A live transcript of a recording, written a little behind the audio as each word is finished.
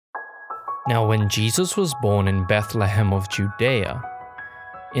Now when Jesus was born in Bethlehem of Judea,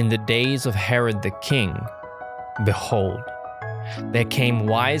 in the days of Herod the king, behold, there came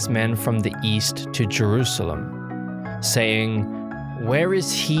wise men from the east to Jerusalem, saying, Where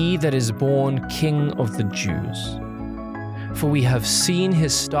is he that is born King of the Jews? For we have seen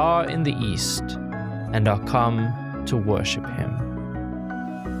his star in the east, and are come to worship him.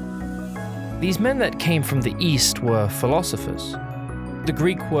 These men that came from the east were philosophers. The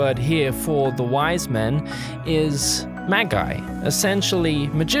Greek word here for the wise men is magi, essentially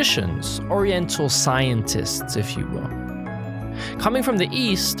magicians, oriental scientists, if you will. Coming from the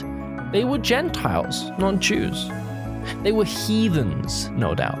east, they were Gentiles, not Jews. They were heathens,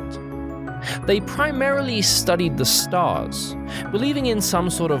 no doubt. They primarily studied the stars, believing in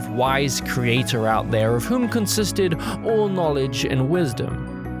some sort of wise creator out there of whom consisted all knowledge and wisdom.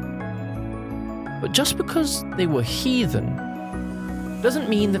 But just because they were heathen doesn't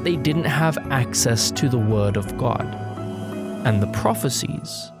mean that they didn't have access to the Word of God and the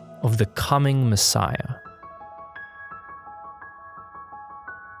prophecies of the coming Messiah.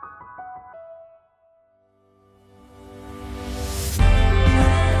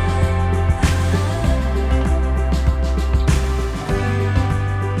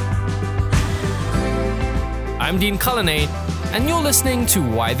 I'm Dean Cullinane, and you're listening to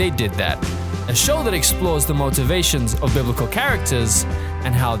Why They Did That, a show that explores the motivations of biblical characters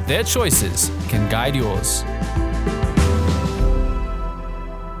and how their choices can guide yours.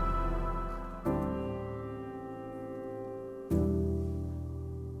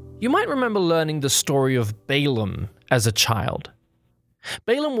 You might remember learning the story of Balaam as a child.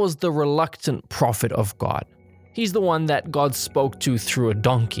 Balaam was the reluctant prophet of God. He's the one that God spoke to through a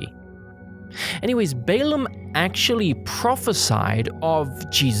donkey. Anyways, Balaam actually prophesied of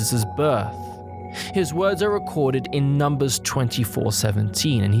Jesus' birth. His words are recorded in Numbers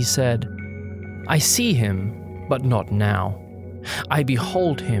 24:17, and he said, I see him, but not now. I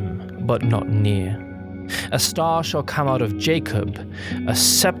behold him, but not near. A star shall come out of Jacob, a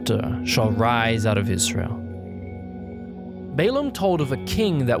scepter shall rise out of Israel. Balaam told of a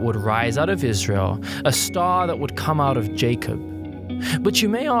king that would rise out of Israel, a star that would come out of Jacob. But you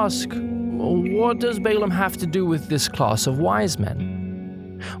may ask, what does Balaam have to do with this class of wise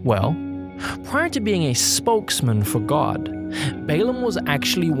men? Well, prior to being a spokesman for God, Balaam was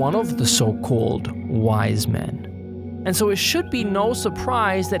actually one of the so-called wise men. And so it should be no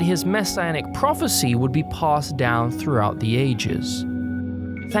surprise that his messianic prophecy would be passed down throughout the ages.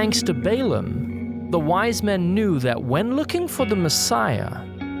 Thanks to Balaam, the wise men knew that when looking for the Messiah,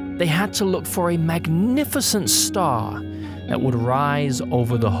 they had to look for a magnificent star that would rise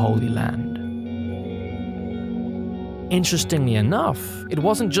over the Holy Land. Interestingly enough, it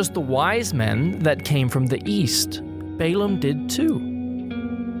wasn't just the wise men that came from the east. Balaam did too.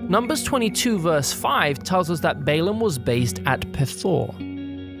 Numbers 22 verse 5 tells us that Balaam was based at Pethor,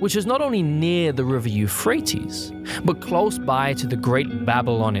 which is not only near the river Euphrates, but close by to the great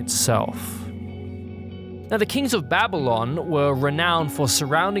Babylon itself. Now, the kings of Babylon were renowned for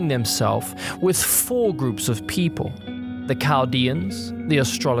surrounding themselves with four groups of people: the Chaldeans, the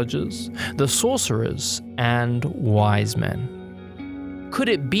astrologers, the sorcerers, and wise men. Could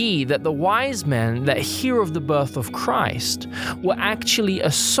it be that the wise men that hear of the birth of Christ were actually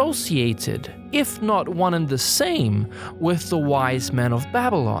associated, if not one and the same, with the wise men of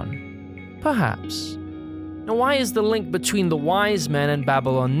Babylon? Perhaps. Now, why is the link between the wise men and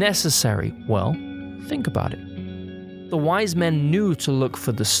Babylon necessary? Well, think about it. The wise men knew to look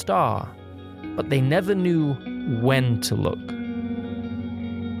for the star, but they never knew when to look.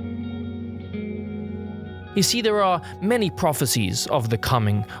 You see, there are many prophecies of the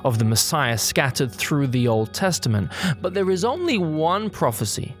coming of the Messiah scattered through the Old Testament, but there is only one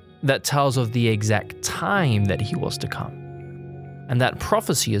prophecy that tells of the exact time that he was to come. And that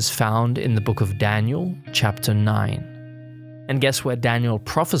prophecy is found in the book of Daniel, chapter 9. And guess where Daniel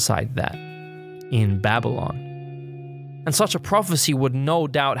prophesied that? In Babylon. And such a prophecy would no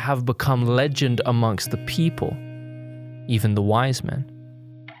doubt have become legend amongst the people, even the wise men,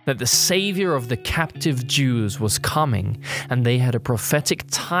 that the Savior of the captive Jews was coming, and they had a prophetic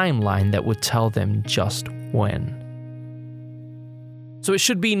timeline that would tell them just when. So it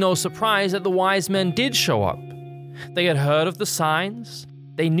should be no surprise that the wise men did show up. They had heard of the signs,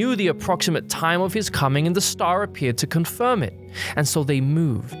 they knew the approximate time of his coming, and the star appeared to confirm it. And so they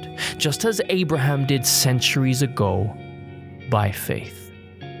moved, just as Abraham did centuries ago, by faith.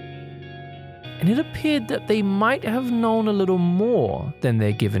 And it appeared that they might have known a little more than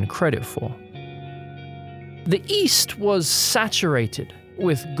they're given credit for. The East was saturated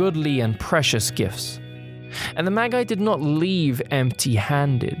with goodly and precious gifts, and the Magi did not leave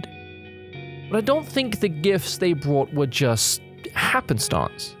empty-handed. But I don't think the gifts they brought were just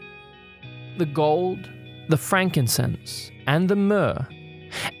happenstance. The gold, the frankincense, and the myrrh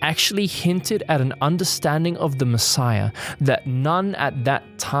actually hinted at an understanding of the Messiah that none at that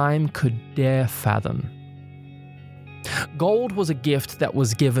time could dare fathom. Gold was a gift that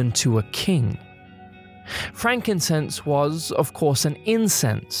was given to a king. Frankincense was, of course, an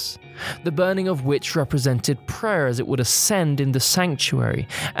incense, the burning of which represented prayer as it would ascend in the sanctuary,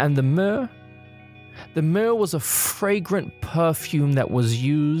 and the myrrh was a fragrant perfume that was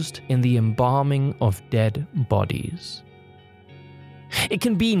used in the embalming of dead bodies. It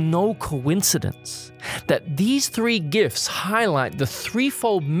can be no coincidence that these three gifts highlight the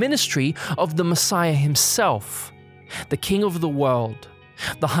threefold ministry of the Messiah himself, the King of the world,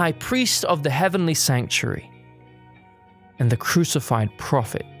 the High Priest of the heavenly sanctuary, and the crucified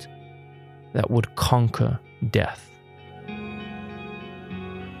prophet that would conquer death.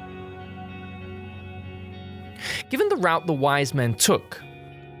 Given the route the wise men took,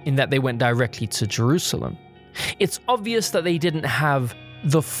 in that they went directly to Jerusalem, it's obvious that they didn't have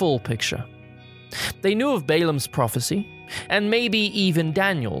the full picture. They knew of Balaam's prophecy, and maybe even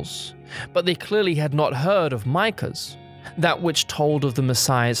Daniel's, but they clearly had not heard of Micah's, that which told of the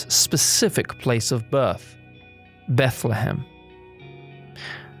Messiah's specific place of birth, Bethlehem.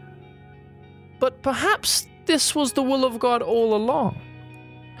 But perhaps this was the will of God all along.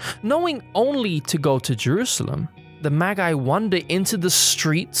 Knowing only to go to Jerusalem, the Magi wander into the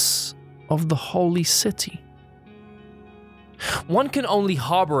streets of the holy city. One can only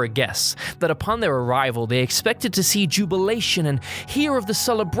harbor a guess that upon their arrival they expected to see jubilation and hear of the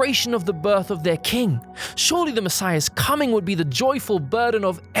celebration of the birth of their king. Surely the Messiah's coming would be the joyful burden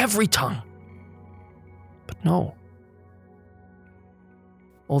of every tongue. But no.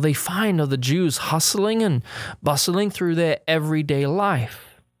 All they find are the Jews hustling and bustling through their everyday life.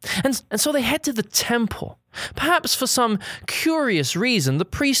 And so they head to the temple. Perhaps for some curious reason, the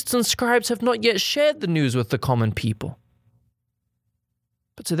priests and scribes have not yet shared the news with the common people.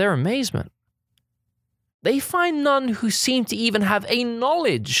 But to their amazement, they find none who seem to even have a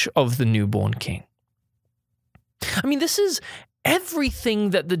knowledge of the newborn king. I mean, this is everything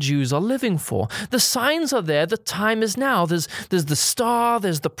that the Jews are living for. The signs are there, the time is now. There's the star,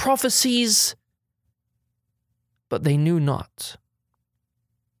 there's the prophecies. But they knew not.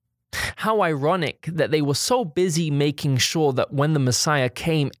 How ironic that they were so busy making sure that when the Messiah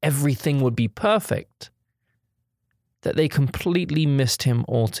came, everything would be perfect, that they completely missed him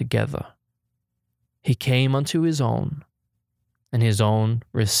altogether. He came unto his own, and his own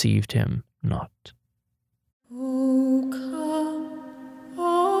received him not. O come,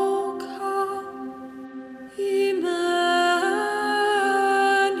 Emmanuel,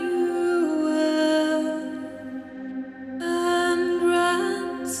 and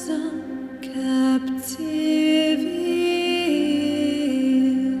ransom captive Israel.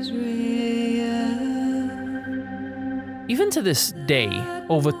 Even to this day,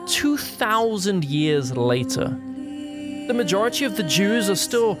 over 2,000 years later, the majority of the Jews are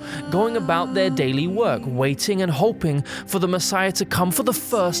still going about their daily work, waiting and hoping for the Messiah to come for the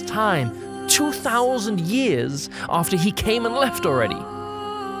first time, 2,000 years after he came and left already.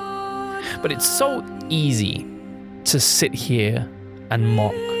 But it's so easy to sit here and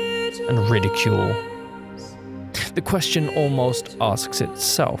mock and ridicule. The question almost asks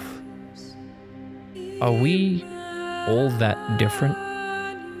itself, are we all that different?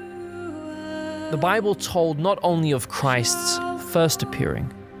 The Bible told not only of Christ's first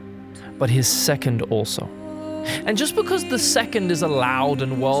appearing, but his second also. And just because the second is a loud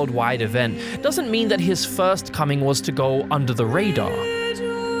and worldwide event doesn't mean that his first coming was to go under the radar.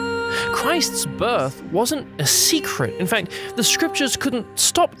 Christ's birth wasn't a secret. In fact, the scriptures couldn't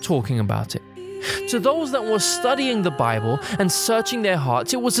stop talking about it. To those that were studying the Bible and searching their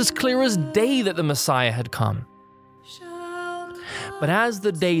hearts, it was as clear as day that the Messiah had come. But as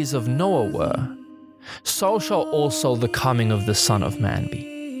the days of Noah were, so shall also the coming of the Son of Man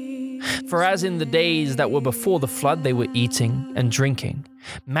be. For as in the days that were before the flood they were eating and drinking,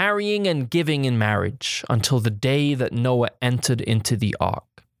 marrying and giving in marriage, until the day that Noah entered into the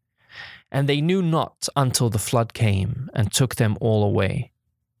ark. And they knew not until the flood came and took them all away.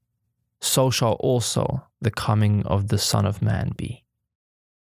 So shall also the coming of the Son of Man be.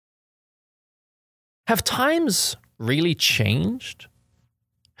 Have times really changed?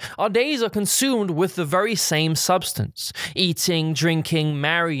 Our days are consumed with the very same substance. Eating, drinking,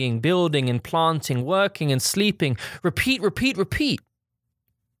 marrying, building and planting, working and sleeping. Repeat, repeat, repeat.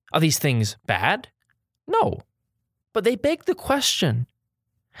 Are these things bad? No. But they beg the question,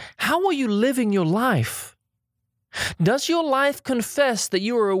 how are you living your life? Does your life confess that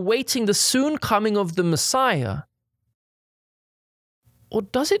you are awaiting the soon coming of the Messiah? Or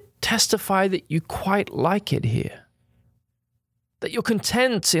does it testify that you quite like it here? That you're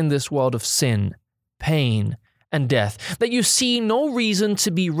content in this world of sin, pain, and death, that you see no reason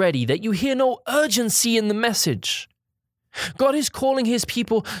to be ready, that you hear no urgency in the message. God is calling his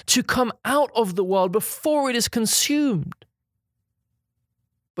people to come out of the world before it is consumed.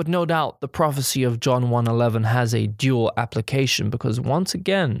 But no doubt the prophecy of John 1:11 has a dual application, because once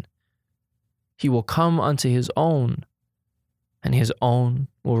again, he will come unto his own, and his own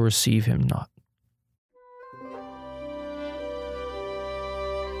will receive him not.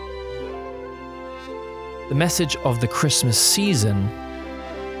 The message of the Christmas season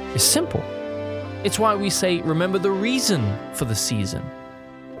is simple. It's why we say, remember the reason for the season.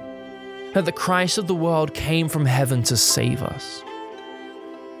 That the Christ of the world came from heaven to save us.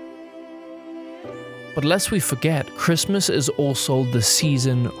 But lest we forget, Christmas is also the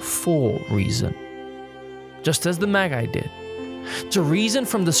season for reason. Just as the Magi did. To reason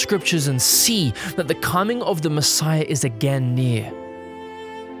from the scriptures and see that the coming of the Messiah is again near.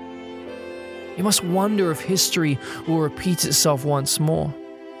 You must wonder if history will repeat itself once more.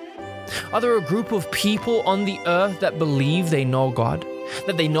 Are there a group of people on the earth that believe they know God,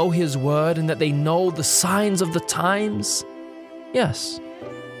 that they know his word, and that they know the signs of the times? Yes.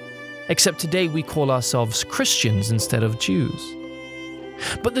 Except today we call ourselves Christians instead of Jews.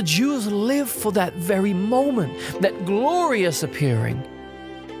 But the Jews live for that very moment, that glorious appearing,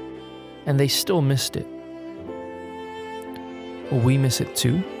 and they still missed it. Will we miss it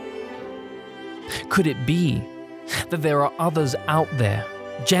too? Could it be that there are others out there,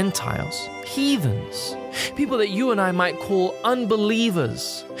 Gentiles, heathens, people that you and I might call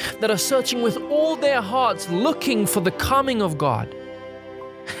unbelievers, that are searching with all their hearts looking for the coming of God?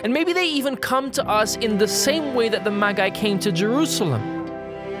 And maybe they even come to us in the same way that the Magi came to Jerusalem.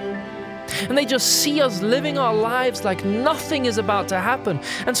 And they just see us living our lives like nothing is about to happen,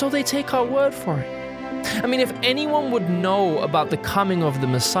 and so they take our word for it. I mean, if anyone would know about the coming of the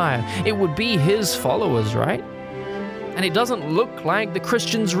Messiah, it would be his followers, right? And it doesn't look like the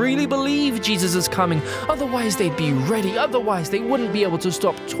Christians really believe Jesus is coming. Otherwise, they'd be ready. Otherwise, they wouldn't be able to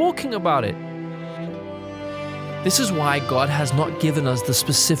stop talking about it. This is why God has not given us the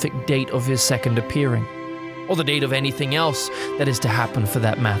specific date of his second appearing, or the date of anything else that is to happen for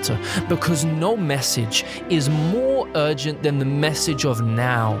that matter, because no message is more urgent than the message of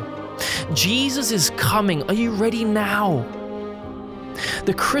now. Jesus is coming. Are you ready now?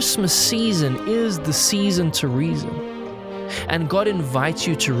 The Christmas season is the season to reason. And God invites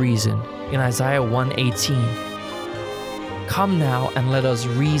you to reason in Isaiah 1:18. Come now and let us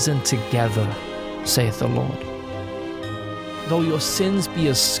reason together, saith the Lord. Though your sins be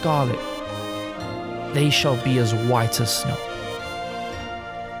as scarlet, they shall be as white as snow.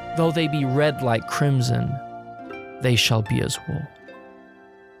 Though they be red like crimson, they shall be as wool.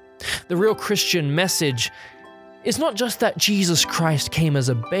 The real Christian message is not just that Jesus Christ came as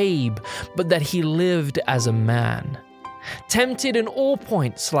a babe, but that he lived as a man, tempted in all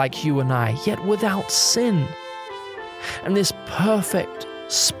points like you and I, yet without sin. And this perfect,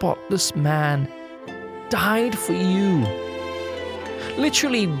 spotless man died for you.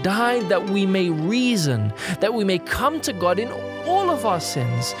 Literally died that we may reason, that we may come to God in all of our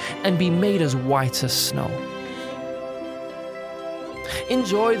sins and be made as white as snow.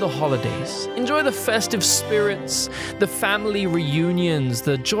 Enjoy the holidays. Enjoy the festive spirits, the family reunions,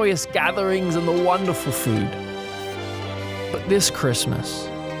 the joyous gatherings, and the wonderful food. But this Christmas,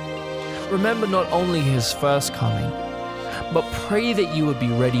 remember not only his first coming, but pray that you would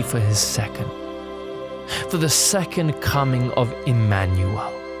be ready for his second, for the second coming of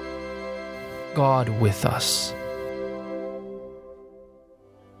Emmanuel, God with us.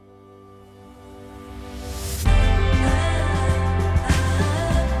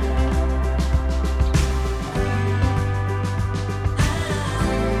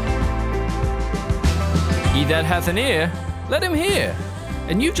 He that hath an ear, let him hear.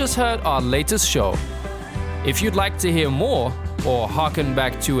 And you've just heard our latest show. If you'd like to hear more, or hearken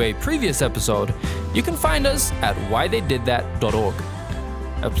back to a previous episode, you can find us at whytheydidthat.org.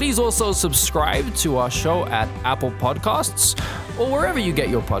 Please also subscribe to our show at Apple Podcasts or wherever you get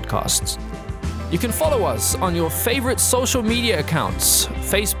your podcasts. You can follow us on your favorite social media accounts,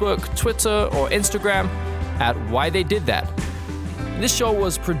 Facebook, Twitter, or Instagram at whytheydidthat. This show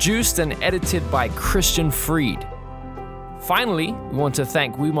was produced and edited by Christian Freed. Finally, we want to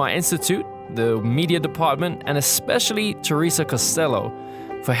thank Weimar Institute, the media department, and especially Teresa Costello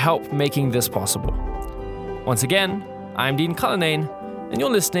for help making this possible. Once again, I'm Dean Cullinane, and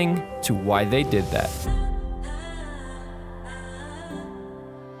you're listening to Why They Did That.